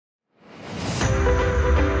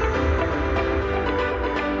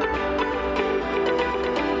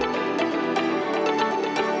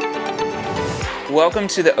Welcome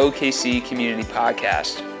to the OKC Community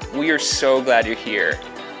Podcast. We are so glad you're here.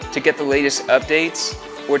 To get the latest updates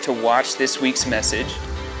or to watch this week's message,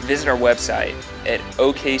 visit our website at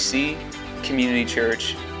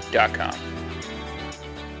okccommunitychurch.com.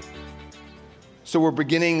 So we're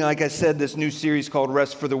beginning, like I said, this new series called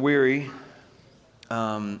Rest for the Weary.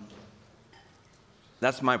 That's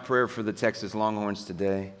my prayer for the Texas Longhorns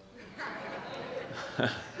today.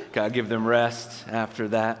 God give them rest after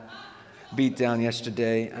that beat down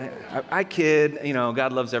yesterday. I kid,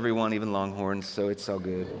 God loves everyone, even Longhorns, so it's all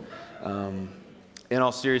good. In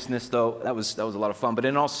all seriousness, though, that was a lot of fun. But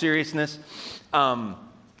in all seriousness, I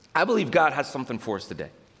believe God has something for us today.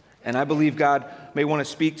 And I believe God may want to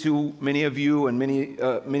speak to many of you and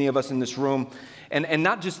many of us in this room. And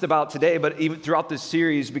not just about today, but even throughout this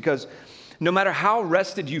series, because no matter how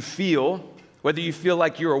rested you feel, whether you feel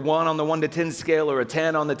like you're a 1 on the 1 to 10 scale or a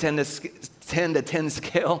 10 on the 10 to 10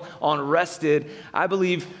 scale on rested, I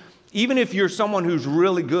believe even if you're someone who's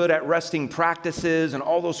really good at resting practices and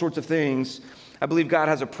all those sorts of things, I believe God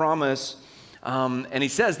has a promise, and he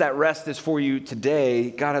says that rest is for you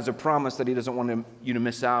today. God has a promise that he doesn't want you to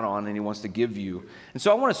miss out on, and he wants to give you. And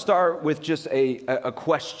so I want to start with just a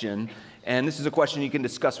question, and this is a question you can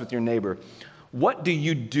discuss with your neighbor. What do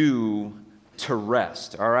you do to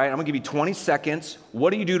rest? All right, I'm gonna give you 20 seconds.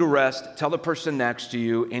 What do you do to rest? Tell the person next to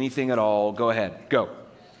you anything at all. Go ahead, go.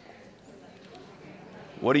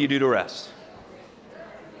 What do you do to rest?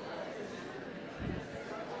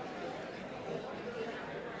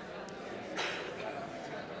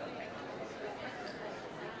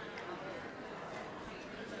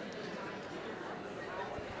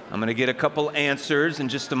 I'm gonna get a couple answers in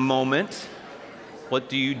just a moment. What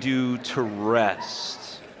do you do to rest?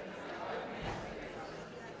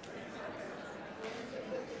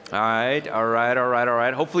 All right.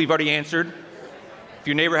 Hopefully you've already answered. If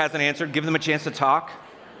your neighbor hasn't answered, give them a chance to talk.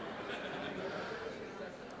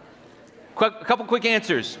 A couple quick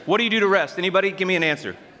answers. What do you do to rest? Anybody? Give me an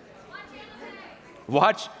answer.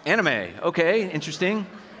 Watch anime. Okay, interesting.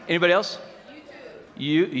 Anybody else?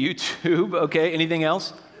 YouTube. Okay, anything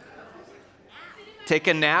else? Take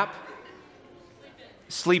a nap.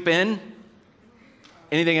 Sleep in.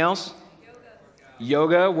 Anything else?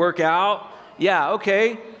 Yoga, work out. Yeah,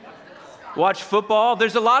 okay. Watch football.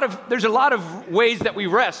 There's a lot of ways that we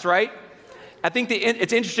rest, right? I think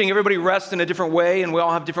it's interesting. Everybody rests in a different way, and we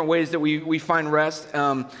all have different ways that we find rest.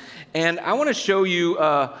 And I want to show you.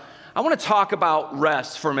 I want to talk about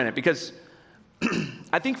rest for a minute because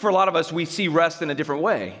I think for a lot of us we see rest in a different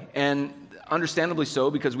way, and understandably so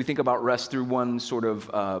because we think about rest through one sort of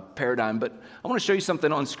paradigm. But I want to show you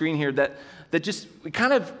something on screen here that just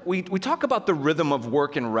we talk about the rhythm of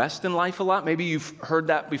work and rest in life a lot. Maybe you've heard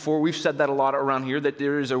that before. We've said that a lot around here, that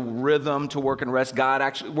there is a rhythm to work and rest. God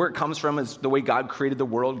actually, where it comes from is the way God created the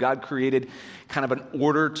world. God created kind of an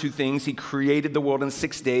order to things. He created the world in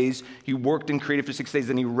 6 days. He worked and created for 6 days,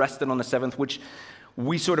 then he rested on the seventh, which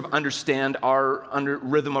we sort of understand our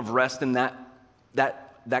rhythm of rest in that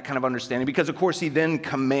kind of understanding, because of course he then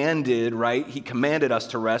commanded, right? He commanded us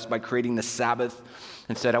to rest by creating the Sabbath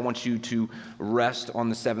and said, I want you to rest on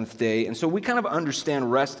the seventh day. And so we kind of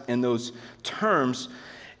understand rest in those terms.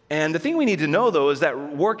 And the thing we need to know, though, is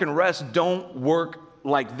that work and rest don't work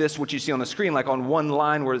like this, what you see on the screen, like on one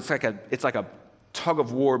line where it's like a tug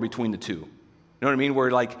of war between the two. You know what I mean? Where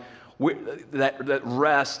that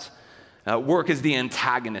rest, work is the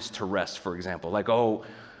antagonist to rest, for example. Like,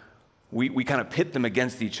 we kind of pit them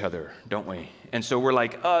against each other, don't we? And so we're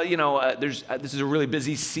like, this is a really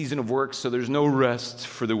busy season of work, so there's no rest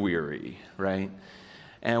for the weary, right?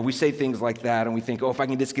 And we say things like that, and we think, if I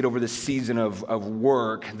can just get over this season of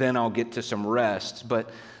work, then I'll get to some rest. But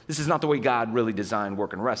this is not the way God really designed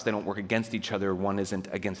work and rest. They don't work against each other. One isn't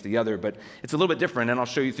against the other, but it's a little bit different, and I'll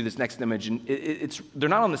show you through this next image. And they're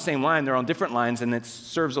not on the same line. They're on different lines, and it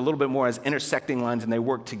serves a little bit more as intersecting lines, and they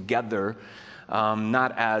work together,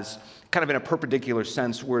 not as kind of in a perpendicular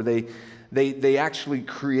sense where they actually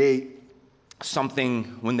create something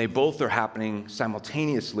when they both are happening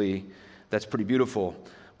simultaneously that's pretty beautiful.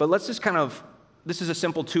 But let's just this is a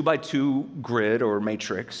simple 2x2 grid or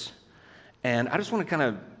matrix, and I just want to kind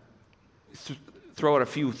of throw out a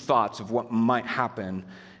few thoughts of what might happen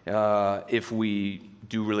if we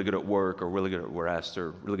do really good at work or really good at rest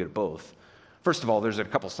or really good at both. First of all, there's a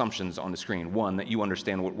couple assumptions on the screen. One, that you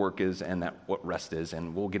understand what work is and that what rest is,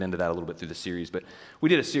 and we'll get into that a little bit through the series. But we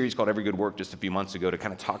did a series called Every Good Work just a few months ago to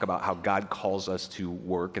kind of talk about how God calls us to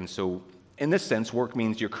work. And so in this sense, work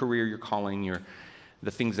means your career, your calling,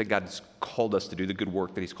 the things that God's called us to do, the good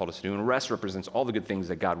work that he's called us to do. And rest represents all the good things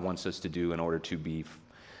that God wants us to do in order to be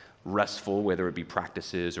restful, whether it be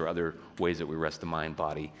practices or other ways that we rest the mind,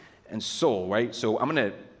 body, and soul, right? So I'm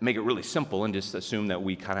going to make it really simple and just assume that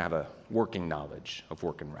we kind of have a working knowledge of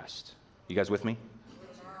work and rest. You guys with me?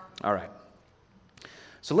 All right.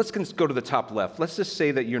 So let's go to the top left. Let's just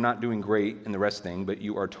say that you're not doing great in the rest thing, but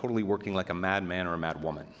you are totally working like a madman or a mad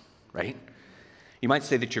woman, right? You might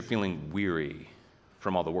say that you're feeling weary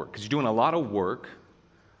from all the work because you're doing a lot of work,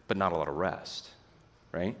 but not a lot of rest,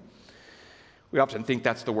 right? We often think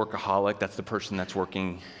that's the workaholic. That's the person that's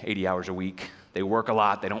working 80 hours a week. They work a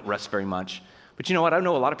lot. They don't rest very much. But you know what? I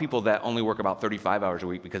know a lot of people that only work about 35 hours a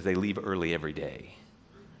week because they leave early every day.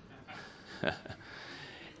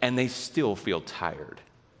 And they still feel tired.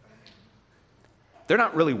 They're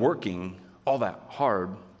not really working all that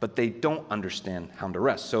hard, but they don't understand how to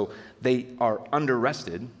rest. So they are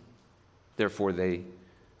under-rested, therefore they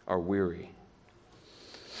are weary.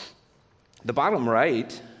 The bottom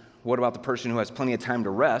right, what about the person who has plenty of time to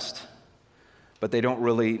rest, but they don't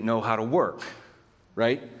really know how to work,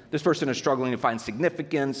 right? This person is struggling to find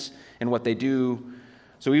significance in what they do.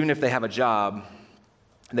 So even if they have a job,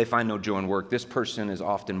 they find no joy in work. This person is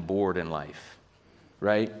often bored in life,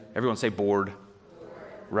 right? Everyone say bored.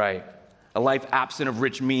 Right. A life absent of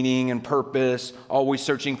rich meaning and purpose, always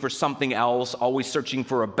searching for something else, always searching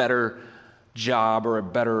for a better job or a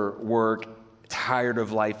better work, tired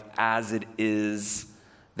of life as it is.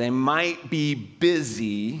 They might be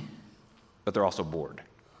busy, but they're also bored,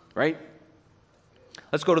 right?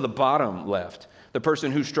 Let's go to the bottom left. The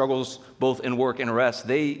person who struggles both in work and rest,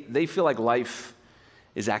 they feel like life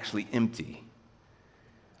is actually empty.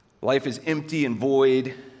 Life is empty and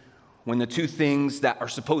void when the two things that are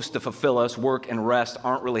supposed to fulfill us, work and rest,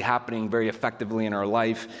 aren't really happening very effectively in our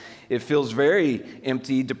life. It feels very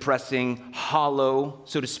empty, depressing, hollow,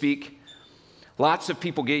 so to speak. Lots of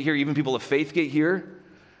people get here, even people of faith get here,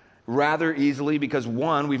 rather easily because,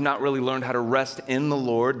 one, we've not really learned how to rest in the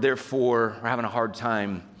Lord. Therefore, we're having a hard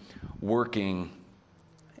time working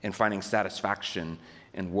and finding satisfaction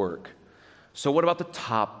in work. So what about the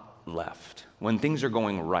top left? When things are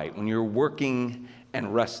going right, when you're working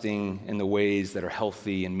and resting in the ways that are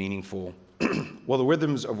healthy and meaningful. Well, the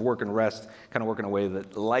rhythms of work and rest kind of work in a way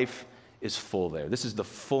that life is full there. This is the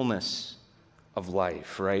fullness of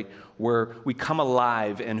life, right? Where we come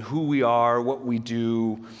alive in who we are, what we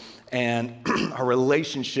do, and our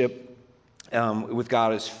relationship with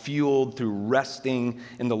God is fueled through resting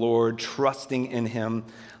in the Lord, trusting in Him,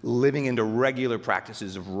 living into regular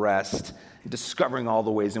practices of rest, discovering all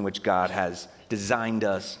the ways in which God has designed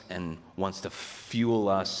us and wants to fuel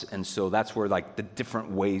us. And so that's where like the different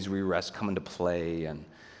ways we rest come into play. And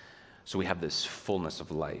so we have this fullness of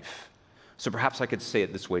life. So perhaps I could say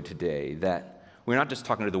it this way today, that we're not just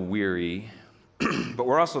talking to the weary, but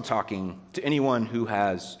we're also talking to anyone who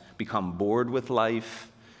has become bored with life,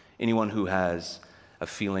 anyone who has a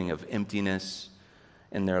feeling of emptiness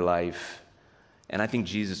in their life. And I think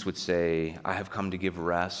Jesus would say, I have come to give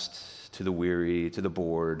rest to the weary, to the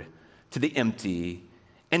bored, to the empty,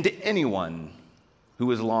 and to anyone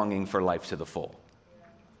who is longing for life to the full.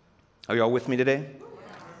 Are you all with me today?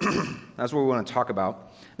 That's what we want to talk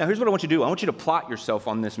about. Now, here's what I want you to do. I want you to plot yourself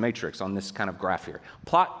on this matrix, on this kind of graph here.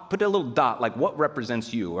 Put a little dot, like what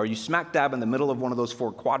represents you? Are you smack dab in the middle of one of those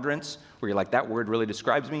four quadrants where you're like, that word really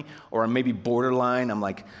describes me? Or I'm maybe borderline, I'm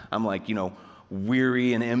like,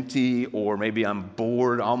 weary and empty, or maybe I'm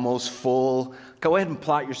bored, almost full. Go ahead and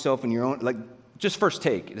plot yourself in your own, like, just first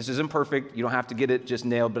take. This isn't perfect. You don't have to get it just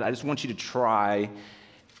nailed, but I just want you to try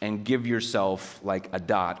and give yourself like a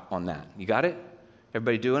dot on that. You got it?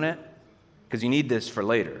 Everybody doing it? Because you need this for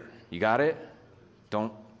later. You got it?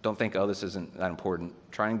 Don't think, oh, this isn't that important.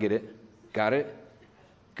 Try and get it. Got it?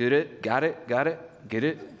 Get it? Got it? Got it? Get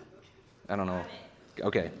it? I don't know.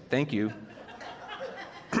 Okay, thank you.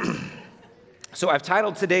 So I've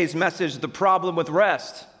titled today's message, The Problem with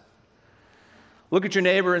Rest. Look at your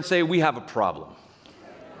neighbor and say, we have a problem.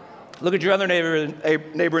 Look at your other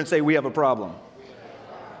neighbor and say, we have a problem.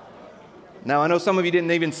 Now, I know some of you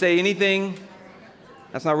didn't even say anything.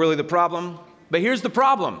 That's not really the problem. But here's the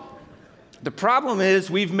problem. The problem is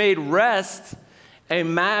we've made rest a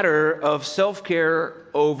matter of self-care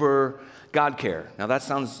over God care. Now, that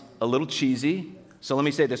sounds a little cheesy, so let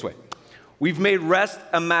me say it this way. We've made rest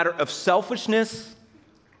a matter of selfishness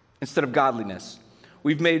instead of godliness.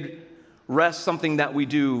 We've made rest something that we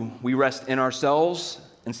do. We rest in ourselves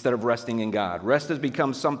instead of resting in God. Rest has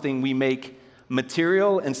become something we make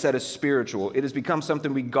material instead of spiritual. It has become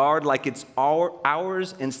something we guard like it's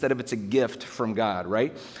ours instead of it's a gift from God,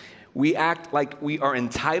 right? We act like we are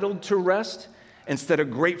entitled to rest instead of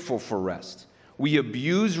grateful for rest. We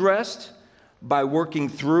abuse rest by working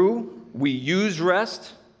through. We use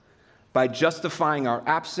rest By justifying our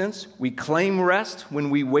absence, we claim rest when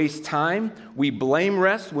we waste time. We blame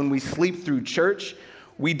rest when we sleep through church.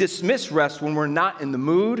 We dismiss rest when we're not in the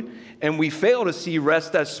mood. And we fail to see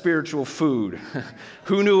rest as spiritual food.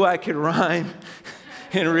 Who knew I could rhyme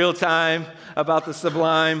in real time about the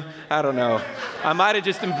sublime? I don't know. I might have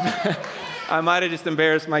just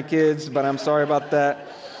embarrassed my kids, but I'm sorry about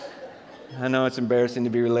that. I know it's embarrassing to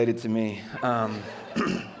be related to me.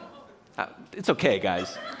 It's okay,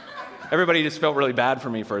 guys. Everybody just felt really bad for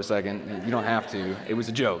me for a second. You don't have to. It was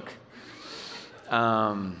a joke.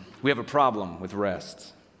 We have a problem with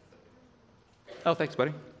rest. Oh, thanks,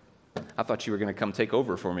 buddy. I thought you were going to come take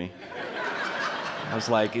over for me. I was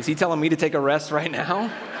like, is he telling me to take a rest right now?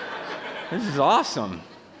 This is awesome.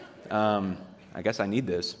 I guess I need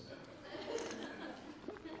this.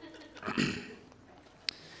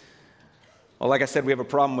 Well, like I said, we have a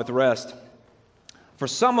problem with rest. For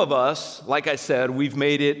some of us, like I said, we've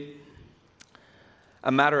made it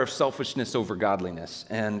a matter of selfishness over godliness.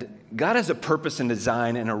 And God has a purpose and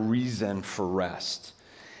design and a reason for rest.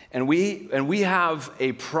 And we have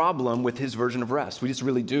a problem with his version of rest. We just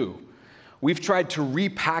really do. We've tried to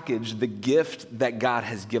repackage the gift that God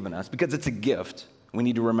has given us because it's a gift. We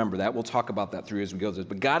need to remember that. We'll talk about that through as we go through this.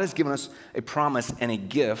 But God has given us a promise and a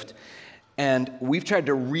gift, and we've tried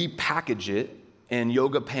to repackage it in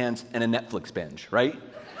yoga pants and a Netflix binge, right?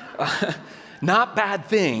 Not bad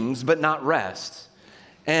things, but not rest.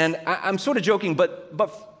 And I'm sort of joking, but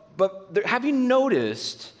have you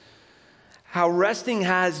noticed how resting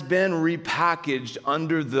has been repackaged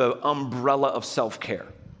under the umbrella of self-care?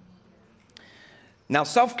 Now,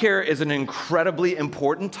 self-care is an incredibly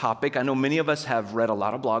important topic. I know many of us have read a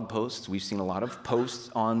lot of blog posts. We've seen a lot of posts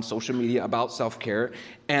on social media about self-care,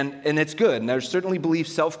 and it's good. And there's certainly belief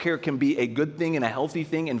self-care can be a good thing and a healthy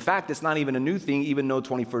thing. In fact, it's not even a new thing, even though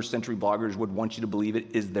 21st century bloggers would want you to believe it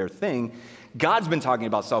is their thing. God's been talking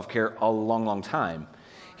about self-care a long, long time.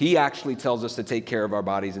 He actually tells us to take care of our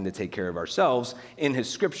bodies and to take care of ourselves in his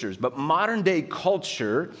scriptures. But modern day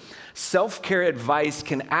culture, self-care advice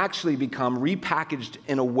can actually become repackaged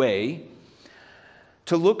in a way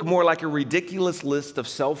to look more like a ridiculous list of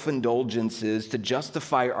self-indulgences to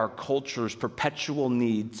justify our culture's perpetual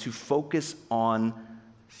need to focus on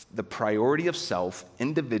the priority of self,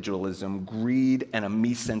 individualism, greed, and a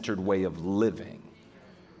me-centered way of living.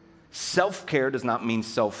 Self-care does not mean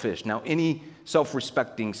selfish. Now, any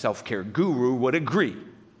self-respecting self-care guru would agree.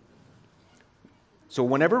 So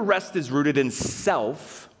whenever rest is rooted in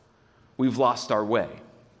self, we've lost our way.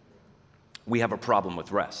 We have a problem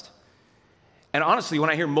with rest. And honestly, when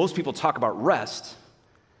I hear most people talk about rest,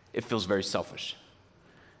 it feels very selfish.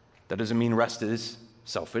 That doesn't mean rest is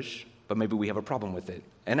selfish, but maybe we have a problem with it.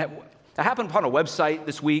 And I happened upon a website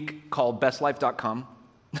this week called bestlife.com.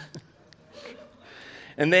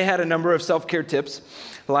 And they had a number of self-care tips,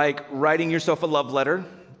 like writing yourself a love letter,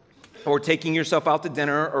 or taking yourself out to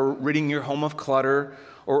dinner, or ridding your home of clutter,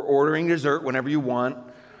 or ordering dessert whenever you want.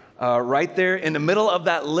 Right there in the middle of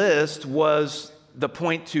that list was the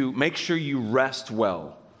point to make sure you rest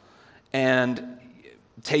well and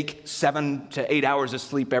take 7 to 8 hours of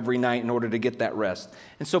sleep every night in order to get that rest.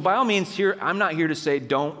 And so by all means, here, I'm not here to say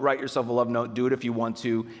don't write yourself a love note, do it if you want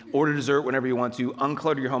to, order dessert whenever you want to,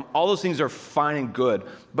 unclutter your home. All those things are fine and good,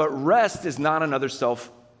 but rest is not another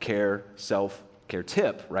self-care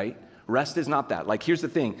tip, right? Rest is not that. Like, here's the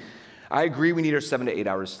thing. I agree we need our 7 to 8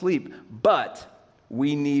 hours sleep, but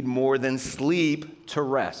we need more than sleep to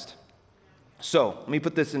rest. So let me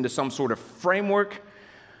put this into some sort of framework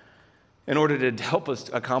in order to help us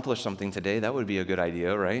accomplish something today. That would be a good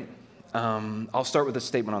idea, right? I'll start with a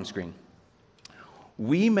statement on screen.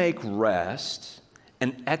 We make rest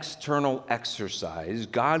an external exercise.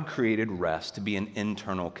 God created rest to be an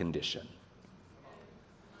internal condition.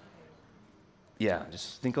 Yeah,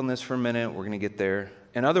 just think on this for a minute. We're going to get there.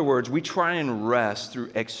 In other words, we try and rest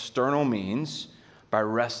through external means by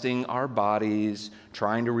resting our bodies,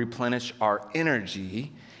 trying to replenish our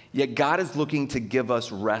energy. Yet God is looking to give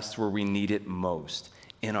us rest where we need it most,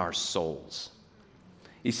 in our souls.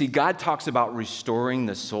 You see, God talks about restoring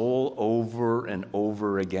the soul over and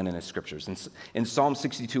over again in his scriptures. In Psalm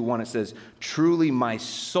 62:1, it says, "Truly my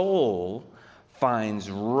soul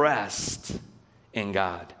finds rest in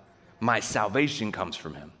God. My salvation comes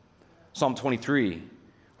from him." Psalm 23,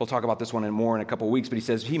 we'll talk about this one and more in a couple of weeks, but he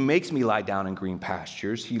says, "He makes me lie down in green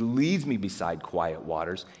pastures. He leads me beside quiet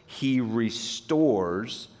waters. He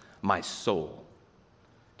restores my soul."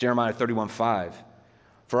 Jeremiah 31:5,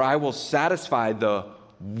 "For I will satisfy the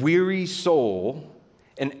weary soul,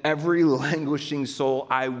 and every languishing soul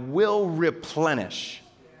I will replenish."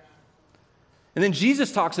 And then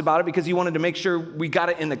Jesus talks about it because he wanted to make sure we got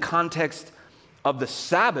it in the context of the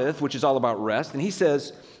Sabbath, which is all about rest. And he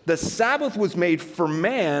says, the Sabbath was made for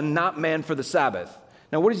man, not man for the Sabbath.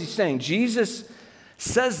 Now, what is he saying? Jesus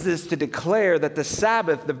says this to declare that the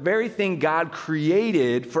Sabbath, the very thing God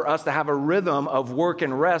created for us to have a rhythm of work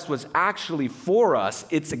and rest, was actually for us.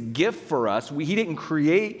 It's a gift for us. He didn't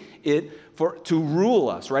create it to rule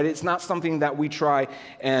us, right? It's not something that we try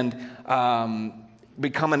and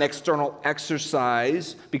become an external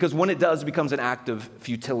exercise, because when it does, it becomes an act of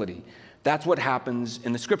futility. That's what happens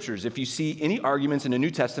in the scriptures. If you see any arguments in the New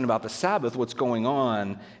Testament about the Sabbath, what's going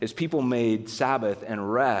on is people made Sabbath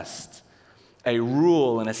and rest a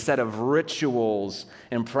rule and a set of rituals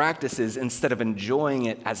and practices instead of enjoying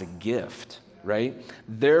it as a gift, right?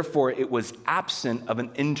 Therefore, it was absent of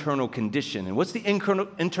an internal condition. And what's the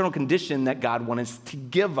internal condition that God wants to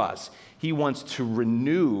give us? He wants to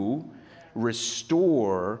renew,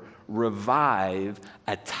 restore, revive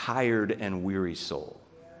a tired and weary soul.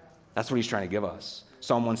 That's what he's trying to give us.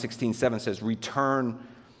 Psalm 116:7 says, return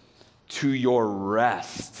to your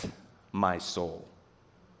rest, my soul,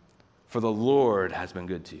 for the Lord has been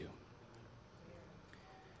good to you.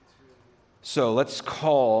 So let's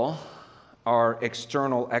call our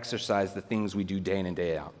external exercise the things we do day in and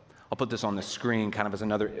day out. I'll put this on the screen kind of as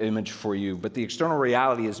another image for you, but the external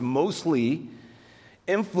reality is mostly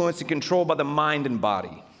influenced and controlled by the mind and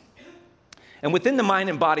body. And within the mind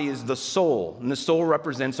and body is the soul, and the soul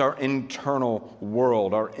represents our internal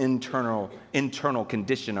world, our internal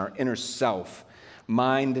condition, our inner self.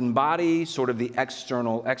 Mind and body, sort of the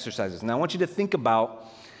external exercises. Now, I want you to think about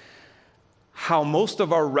how most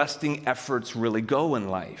of our resting efforts really go in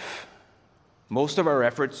life. Most of our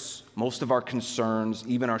efforts, most of our concerns,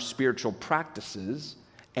 even our spiritual practices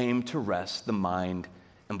aim to rest the mind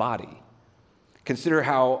and body. Consider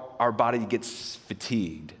how our body gets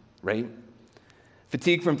fatigued, right?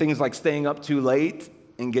 Fatigue from things like staying up too late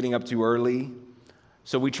and getting up too early.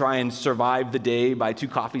 So we try and survive the day by 2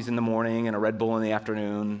 coffees in the morning and a Red Bull in the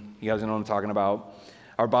afternoon. You guys know what I'm talking about.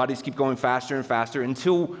 Our bodies keep going faster and faster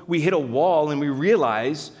until we hit a wall and we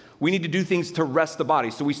realize we need to do things to rest the body.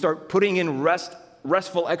 So we start putting in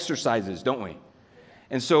restful exercises, don't we?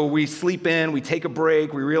 And so we sleep in, we take a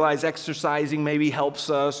break, we realize exercising maybe helps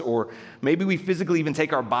us, or maybe we physically even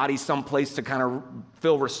take our body someplace to kind of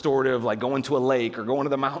feel restorative, like going to a lake or going to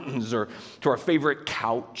the mountains or to our favorite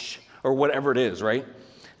couch or whatever it is, right?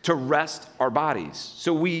 To rest our bodies.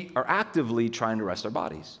 So we are actively trying to rest our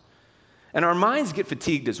bodies. And our minds get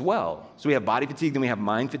fatigued as well. So we have body fatigue, then we have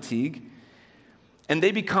mind fatigue. And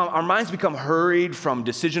our minds become hurried from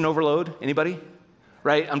decision overload. Anybody?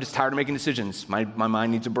 Right? I'm just tired of making decisions. My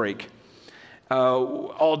mind needs a break.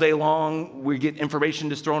 All day long, we get information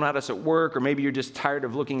just thrown at us at work, or maybe you're just tired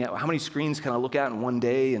of looking at how many screens can I look at in one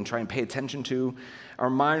day and try and pay attention to. Our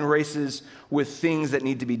mind races with things that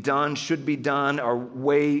need to be done, should be done, are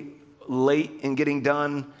way late in getting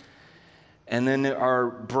done. And then our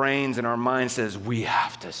brains and our mind says, we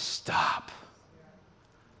have to stop.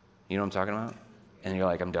 You know what I'm talking about? And you're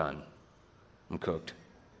like, I'm done. I'm cooked.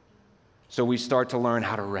 So we start to learn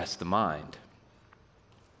how to rest the mind.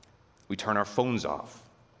 We turn our phones off.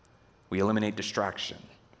 We eliminate distraction.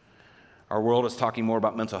 Our world is talking more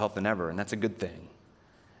about mental health than ever, and that's a good thing.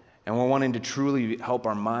 And we're wanting to truly help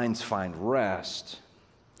our minds find rest.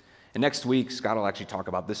 And next week, Scott will actually talk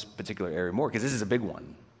about this particular area more, because this is a big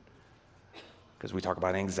one. Because we talk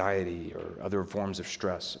about anxiety or other forms of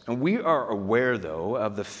stress. And we are aware, though,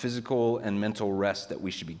 of the physical and mental rest that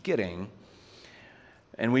we should be getting.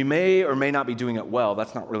 And we may or may not be doing it well.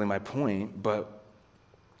 That's not really my point. But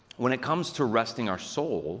when it comes to resting our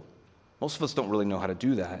soul, most of us don't really know how to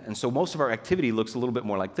do that. And so most of our activity looks a little bit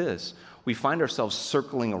more like this. We find ourselves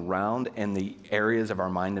circling around in the areas of our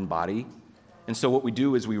mind and body. And so what we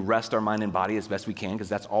do is we rest our mind and body as best we can, because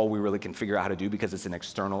that's all we really can figure out how to do, because it's an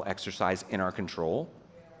external exercise in our control.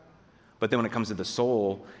 But then when it comes to the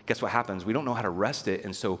soul, guess what happens? We don't know how to rest it.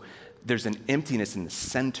 And so there's an emptiness in the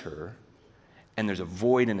center, and there's a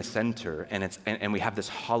void in the center, and we have this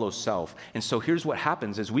hollow self. And so here's what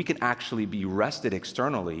happens is we can actually be rested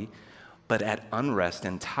externally, but at unrest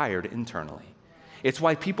and tired internally. It's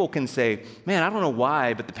why people can say, man, I don't know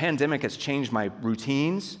why, but the pandemic has changed my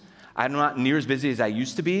routines. I'm not near as busy as I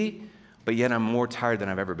used to be, but yet I'm more tired than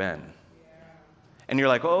I've ever been. And you're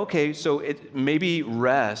like, oh, okay, so maybe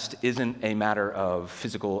rest isn't a matter of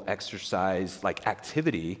physical exercise, like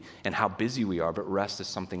activity and how busy we are, but rest is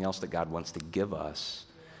something else that God wants to give us.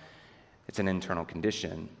 It's an internal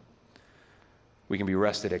condition. We can be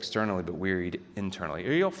rested externally, but wearied internally.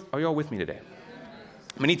 Are y'all with me today?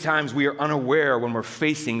 Many times we are unaware when we're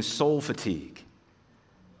facing soul fatigue.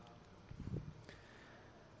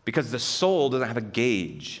 because the soul doesn't have a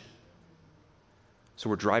gauge. So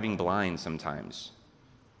we're driving blind sometimes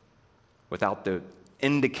without the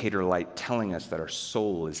indicator light telling us that our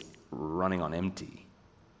soul is running on empty.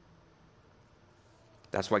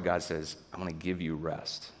 That's why God says, I'm going to give you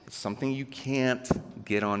rest. It's something you can't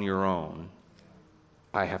get on your own.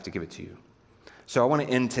 I have to give it to you. So I want to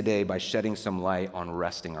end today by shedding some light on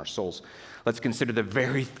resting our souls. Let's consider the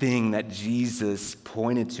very thing that Jesus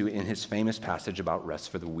pointed to in his famous passage about rest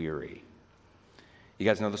for the weary. You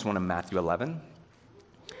guys know this one in Matthew 11?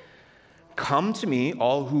 Come to me,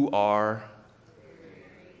 all who are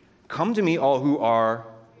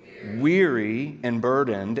weary and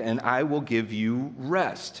burdened, and I will give you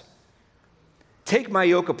rest. Take my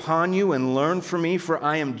yoke upon you and learn from me, for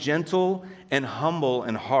I am gentle and humble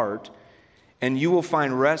in heart, and you will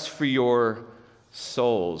find rest for your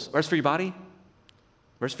souls. Rest for your body?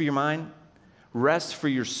 Rest for your mind? Rest for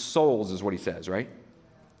your souls is what he says, right?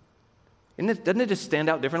 Doesn't it just stand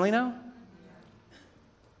out differently now?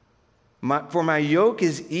 For my yoke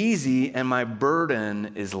is easy and my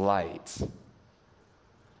burden is light.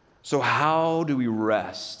 So how do we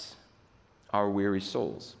rest our weary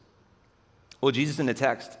souls? Well, Jesus in the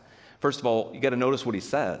text, first of all, you got to notice what he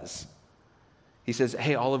says. He says,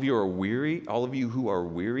 hey, all of you are weary, all of you who are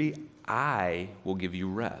weary, I will give you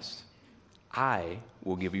rest. I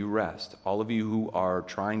will give you rest. All of you who are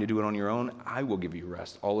trying to do it on your own, I will give you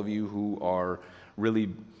rest. All of you who are really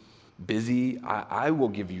busy, I will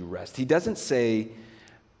give you rest. He doesn't say,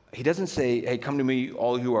 hey, come to me,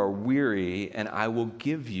 all who are weary, and I will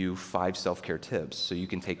give you 5 self-care tips so you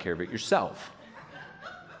can take care of it yourself.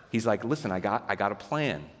 He's like, listen, I got a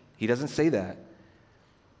plan. He doesn't say that.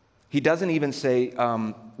 He doesn't even say,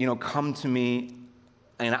 come to me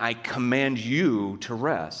and I command you to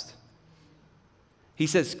rest. He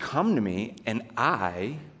says, come to me and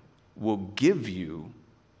I will give you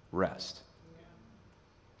rest.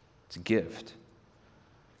 It's a gift.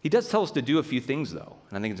 He does tell us to do a few things, though,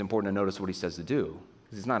 and I think it's important to notice what he says to do,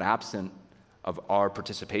 because he's not absent of our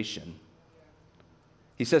participation.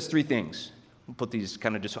 He says 3 things. We'll put these,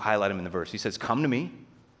 kind of just highlight them in the verse. He says, come to me.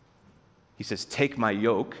 He says, take my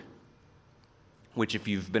yoke, which if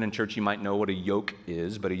you've been in church, you might know what a yoke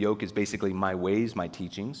is, but a yoke is basically my ways, my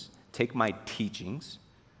teachings. Take my teachings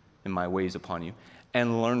and my ways upon you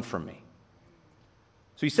and learn from me.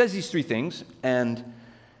 So he says these 3 things, and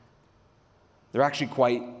they're actually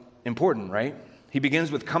quite important, right? He begins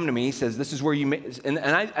with come to me. He says, this is where you, and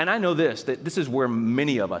I know this, that this is where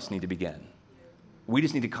many of us need to begin. We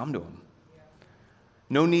just need to come to him.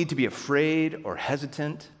 No need to be afraid or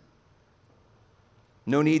hesitant.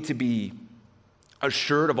 No need to be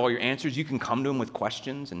assured of all your answers. You can come to him with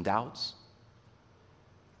questions and doubts.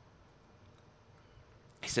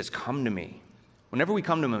 He says, come to me. Whenever we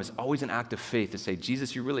come to him, it's always an act of faith to say,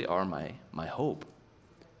 Jesus, you really are my hope.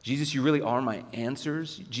 Jesus, you really are my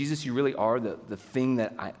answers. Jesus, you really are the thing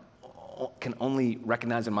that I can only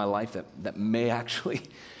recognize in my life that may actually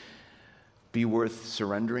be worth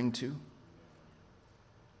surrendering to.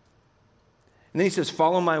 And then he says,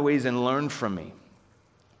 follow my ways and learn from me.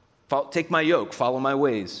 Take my yoke, follow my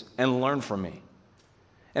ways, and learn from me.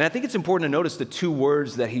 And I think it's important to notice the 2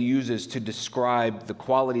 words that he uses to describe the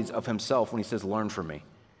qualities of himself when he says, learn from me.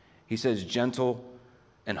 He says, gentle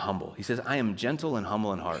and humble. He says, I am gentle and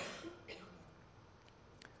humble in heart.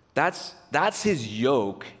 That's his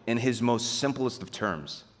yoke in his most simplest of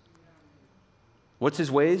terms. What's his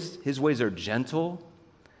ways? His ways are gentle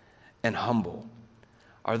and humble.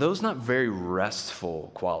 Are those not very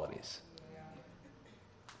restful qualities?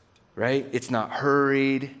 Right? It's not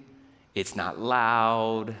hurried. It's not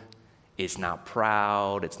loud. It's not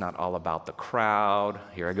proud. It's not all about the crowd.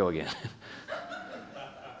 Here I go again.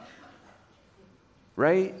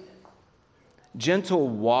 Right? Gentle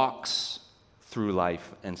walks through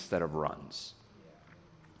life instead of runs.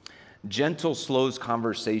 Gentle slows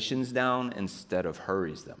conversations down instead of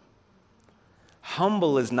hurries them.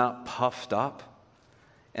 Humble is not puffed up,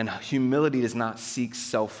 and humility does not seek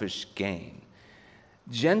selfish gain.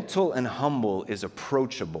 Gentle and humble is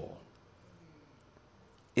approachable.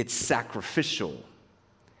 It's sacrificial.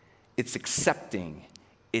 It's accepting.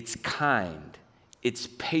 It's kind. It's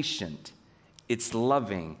patient. It's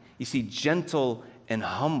loving. You see, gentle and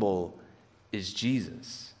humble is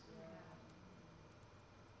Jesus.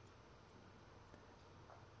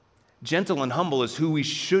 Gentle and humble is who we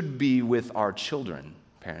should be with our children,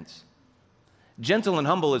 parents. Gentle and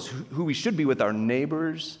humble is who we should be with our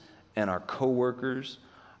neighbors and our coworkers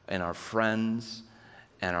and our friends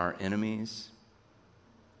and our enemies.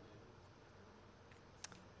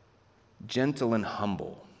 Gentle and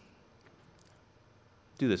humble.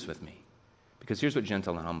 Do this with me. Because here's what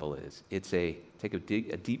gentle and humble is. It's take a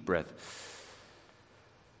deep breath.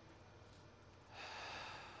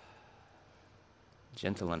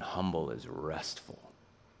 Gentle and humble is restful.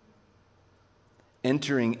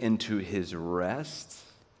 Entering into his rest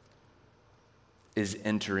is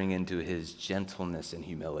entering into his gentleness and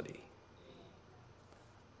humility.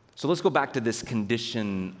 So let's go back to this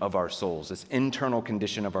condition of our souls, this internal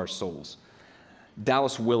condition of our souls.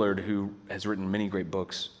 Dallas Willard, who has written many great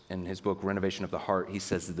books, in his book, Renovation of the Heart, he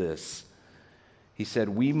says this. He said,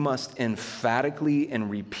 we must emphatically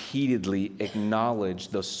and repeatedly acknowledge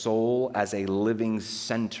the soul as a living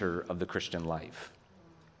center of the Christian life.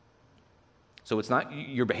 So it's not,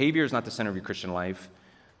 your behavior is not the center of your Christian life.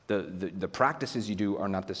 The practices you do are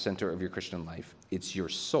not the center of your Christian life. It's your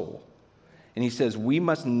soul. And he says, we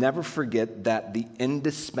must never forget that the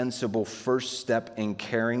indispensable first step in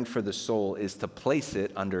caring for the soul is to place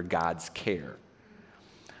it under God's care.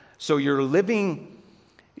 So your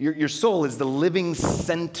soul is the living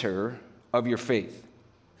center of your faith.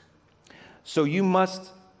 So you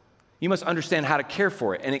must understand how to care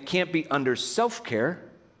for it. And it can't be under self-care.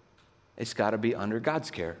 It's got to be under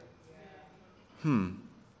God's care.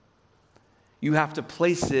 You have to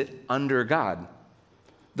place it under God.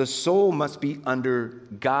 The soul must be under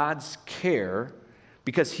God's care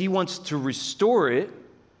because he wants to restore it.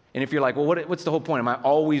 And if you're like, well, what's the whole point? Am I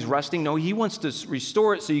always resting? No, he wants to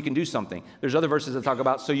restore it so you can do something. There's other verses that talk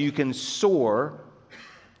about so you can soar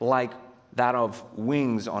like that of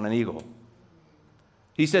wings on an eagle.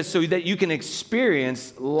 He says so that you can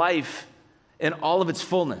experience life in all of its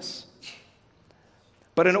fullness.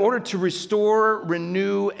 But in order to restore,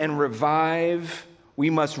 renew, and revive, we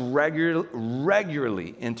must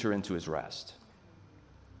regularly enter into his rest.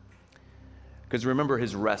 Because remember,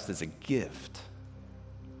 his rest is a gift.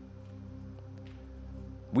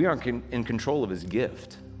 We aren't in control of his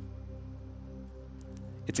gift.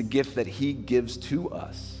 It's a gift that he gives to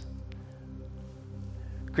us.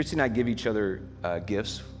 Christy and I give each other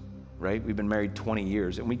gifts, right? We've been married 20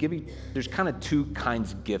 years, and there's kind of two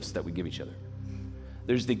kinds of gifts that we give each other.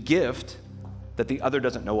 There's the gift that the other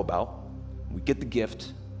doesn't know about. We get the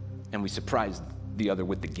gift, and we surprise the other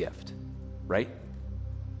with the gift, right?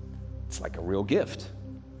 It's like a real gift.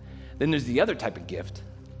 Then there's the other type of gift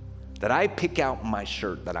that I pick out my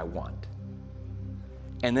shirt that I want,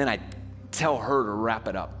 and then I tell her to wrap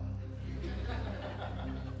it up.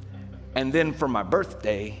 And then for my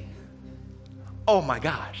birthday, oh my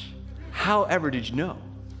gosh, however did you know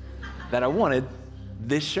that I wanted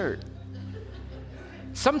this shirt?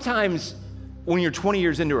 Sometimes when you're 20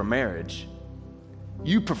 years into a marriage,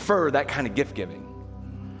 you prefer that kind of gift giving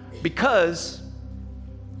because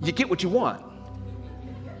you get what you want.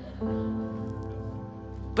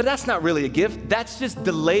 But that's not really a gift. That's just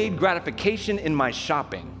delayed gratification in my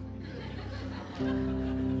shopping.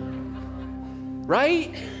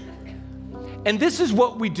 Right? And this is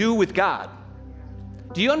what we do with God.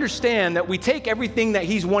 Do you understand that we take everything that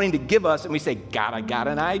he's wanting to give us and we say, God, I got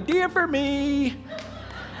an idea for me.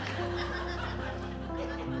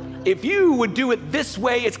 If you would do it this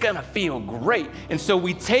way, it's going to feel great. And so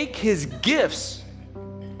we take his gifts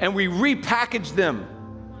and we repackage them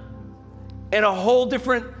in a whole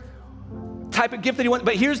different type of gift that he wants.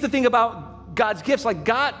 But here's the thing about God's gifts. Like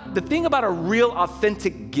God, the thing about a real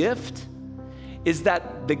authentic gift is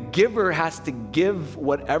that the giver has to give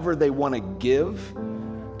whatever they want to give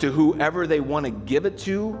to whoever they want to give it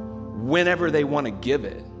to, whenever they want to give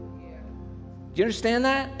it. Do you understand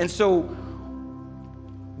that? And so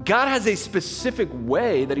God has a specific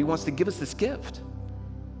way that he wants to give us this gift.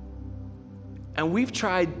 And we've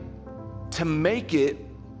tried to make it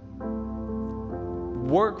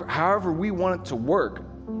work however we want it to work.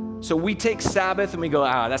 So we take Sabbath and we go,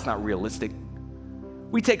 that's not realistic.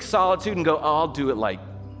 We take solitude and go, I'll do it like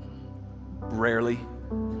rarely.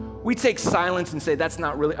 We take silence and say, that's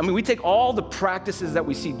not really, we take all the practices that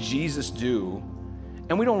we see Jesus do,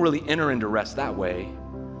 and we don't really enter into rest that way.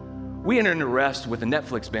 We enter into rest with a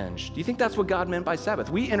Netflix binge. Do you think that's what God meant by Sabbath?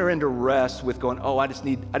 We enter into rest with going, I just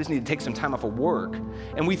need to take some time off of work.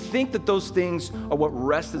 And we think that those things are what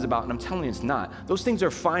rest is about, and I'm telling you it's not. Those things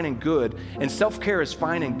are fine and good, and self-care is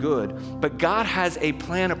fine and good, but God has a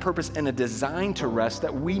plan, a purpose, and a design to rest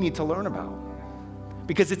that we need to learn about.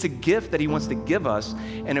 Because it's a gift that he wants to give us,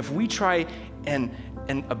 and if we try and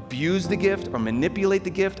abuse the gift or manipulate the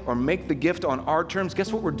gift or make the gift on our terms,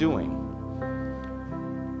 guess what we're doing?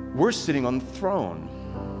 We're sitting on the throne.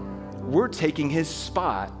 We're taking his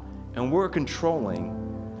spot, and we're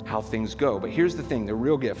controlling how things go. But here's the thing, the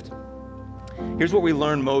real gift. Here's what we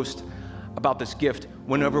learn most about this gift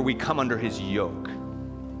whenever we come under his yoke.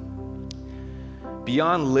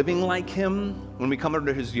 beyond living like him, when we come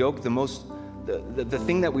under his yoke, the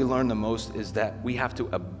thing that we learn the most is that we have to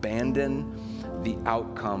abandon the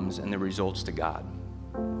outcomes and the results to God.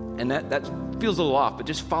 And that feels a little off, but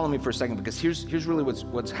just follow me for a second, because here's really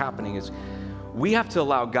what's happening is we have to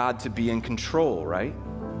allow God to be in control, right?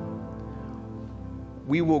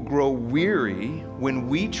 We will grow weary when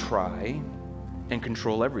we try and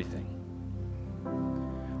control everything.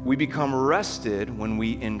 We become rested when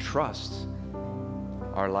we entrust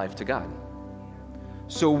our life to God.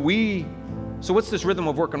 So what's this rhythm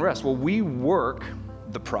of work and rest? Well, we work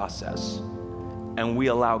the process and we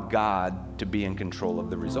allow God to be in control of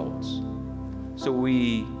the results. So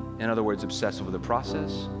we, in other words, obsess over the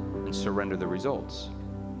process and surrender the results.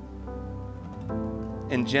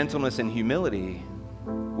 In gentleness and humility,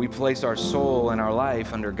 we place our soul and our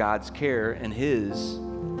life under God's care and his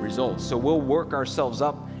results. So we'll work ourselves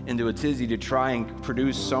up into a tizzy to try and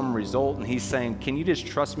produce some result. And he's saying, can you just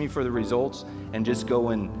trust me for the results and just go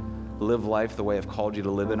and live life the way I've called you to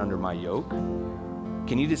live it under my yoke?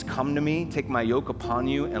 Can you just come to me, take my yoke upon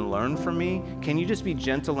you and learn from me? Can you just be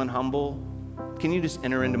gentle and humble? Can you just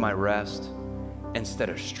enter into my rest instead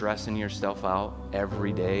of stressing yourself out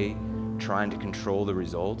every day trying to control the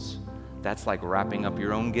results? That's like wrapping up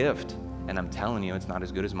your own gift. And I'm telling you, it's not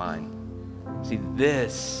as good as mine. See,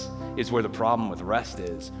 this is where the problem with rest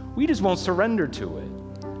is. We just won't surrender to it.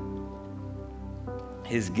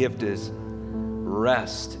 His gift is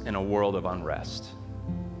rest in a world of unrest.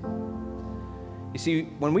 You see,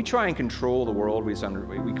 when we try and control the world, we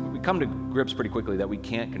come to grips pretty quickly that we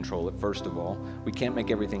can't control it, first of all. We can't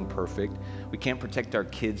make everything perfect. We can't protect our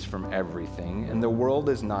kids from everything. And the world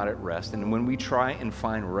is not at rest. And when we try and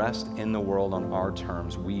find rest in the world on our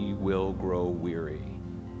terms, we will grow weary.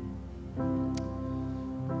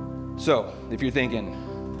 So, if you're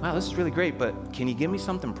thinking, wow, this is really great, but can you give me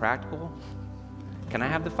something practical? Can I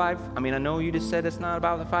have the 5? I mean, I know you just said it's not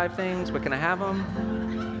about the 5 things, but can I have them?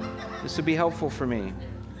 This would be helpful for me.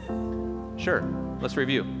 Sure, let's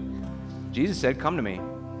review. Jesus said, come to me.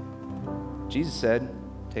 Jesus said,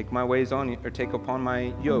 take my ways on you, or take upon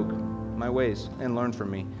my yoke, my ways, and learn from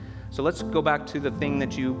me. So let's go back to the thing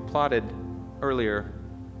that you plotted earlier,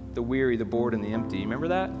 the weary, the bored, and the empty. Remember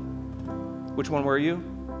that? Which one were you?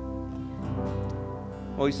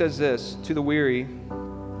 Well, he says this, to the weary,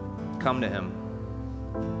 come to him.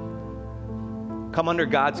 Come under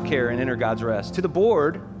God's care and enter God's rest. To the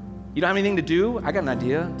bored, you don't have anything to do? I got an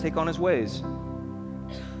idea. Take on his ways.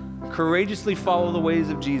 Courageously follow the ways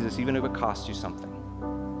of Jesus, even if it costs you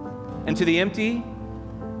something. And to the empty,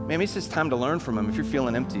 maybe it's just time to learn from him. If you're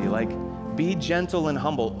feeling empty, be gentle and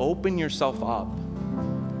humble. Open yourself up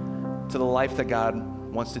to the life that God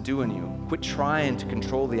wants to do in you. Quit trying to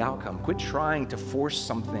control the outcome. Quit trying to force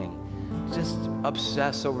something. Just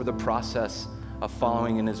obsess over the process of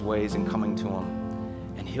following in his ways and coming to him.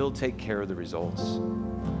 And he'll take care of the results.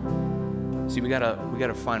 See, we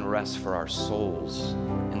gotta find rest for our souls.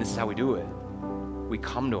 And this is how we do it. We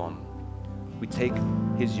come to him. We take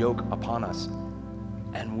his yoke upon us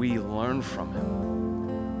and we learn from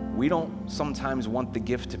him. We don't sometimes want the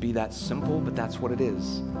gift to be that simple, but that's what it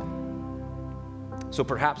is. So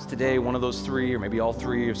perhaps today, one of those 3, or maybe all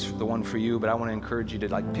 3 is the one for you, but I want to encourage you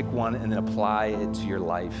to pick one and then apply it to your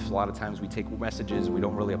life. A lot of times we take messages, we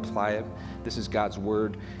don't really apply it. This is God's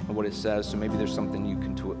word and what it says, so maybe there's something you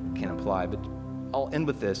can apply. But I'll end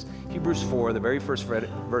with this. Hebrews 4, the very first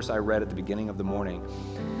verse I read at the beginning of the morning,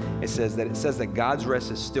 it says that God's rest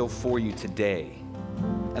is still for you today.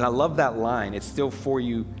 And I love that line, it's still for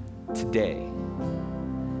you today.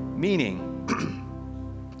 Meaning,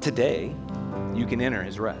 today, you can enter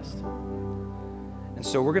his rest. And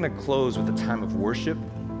so we're going to close with a time of worship,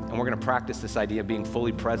 and we're going to practice this idea of being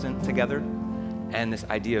fully present together and this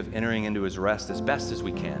idea of entering into his rest as best as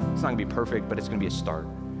we can. It's not going to be perfect, but it's going to be a start.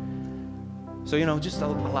 So, just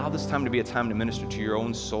allow this time to be a time to minister to your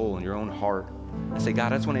own soul and your own heart and say,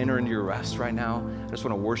 God, I just want to enter into your rest right now. I just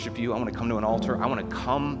want to worship you. I want to come to an altar. I want to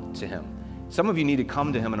come to him. Some of you need to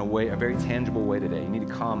come to him in a very tangible way today. You need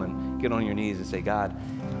to come and get on your knees and say, God,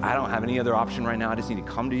 I don't have any other option right now. I just need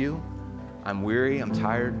to come to you. I'm weary, I'm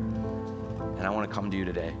tired, and I want to come to you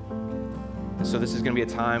today. And so this is going to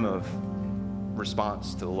be a time of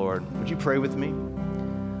response to the Lord. Would you pray with me?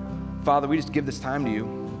 Father, we just give this time to you,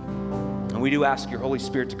 and we do ask your Holy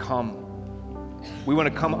Spirit to come. We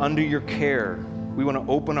want to come under your care. We want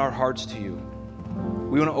to open our hearts to you.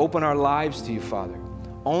 We want to open our lives to you, Father.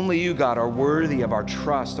 Only you, God, are worthy of our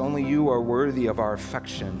trust. Only you are worthy of our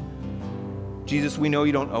affection. Jesus, we know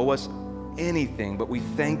you don't owe us anything, but we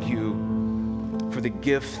thank you for the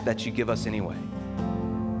gift that you give us anyway.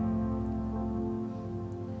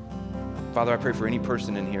 Father, I pray for any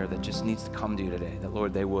person in here that just needs to come to you today, that,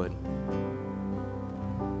 Lord, they would.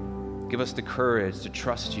 Give us the courage to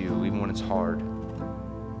trust you even when it's hard.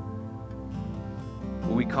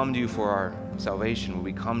 Will we come to you for our salvation? Will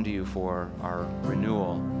we come to you for our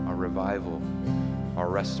renewal, our revival, our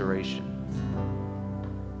restoration?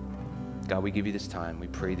 God, we give you this time. We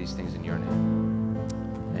pray these things in your name.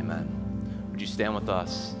 Amen. Would you stand with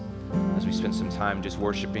us as we spend some time just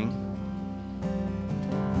worshiping?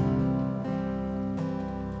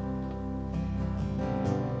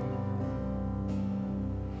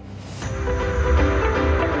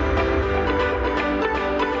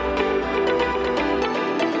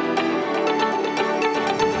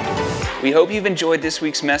 We hope you've enjoyed this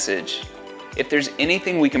week's message. If there's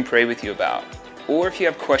anything we can pray with you about, or if you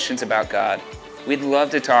have questions about God, we'd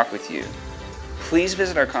love to talk with you. Please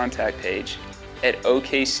visit our contact page at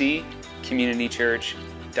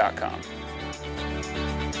okccommunitychurch.com.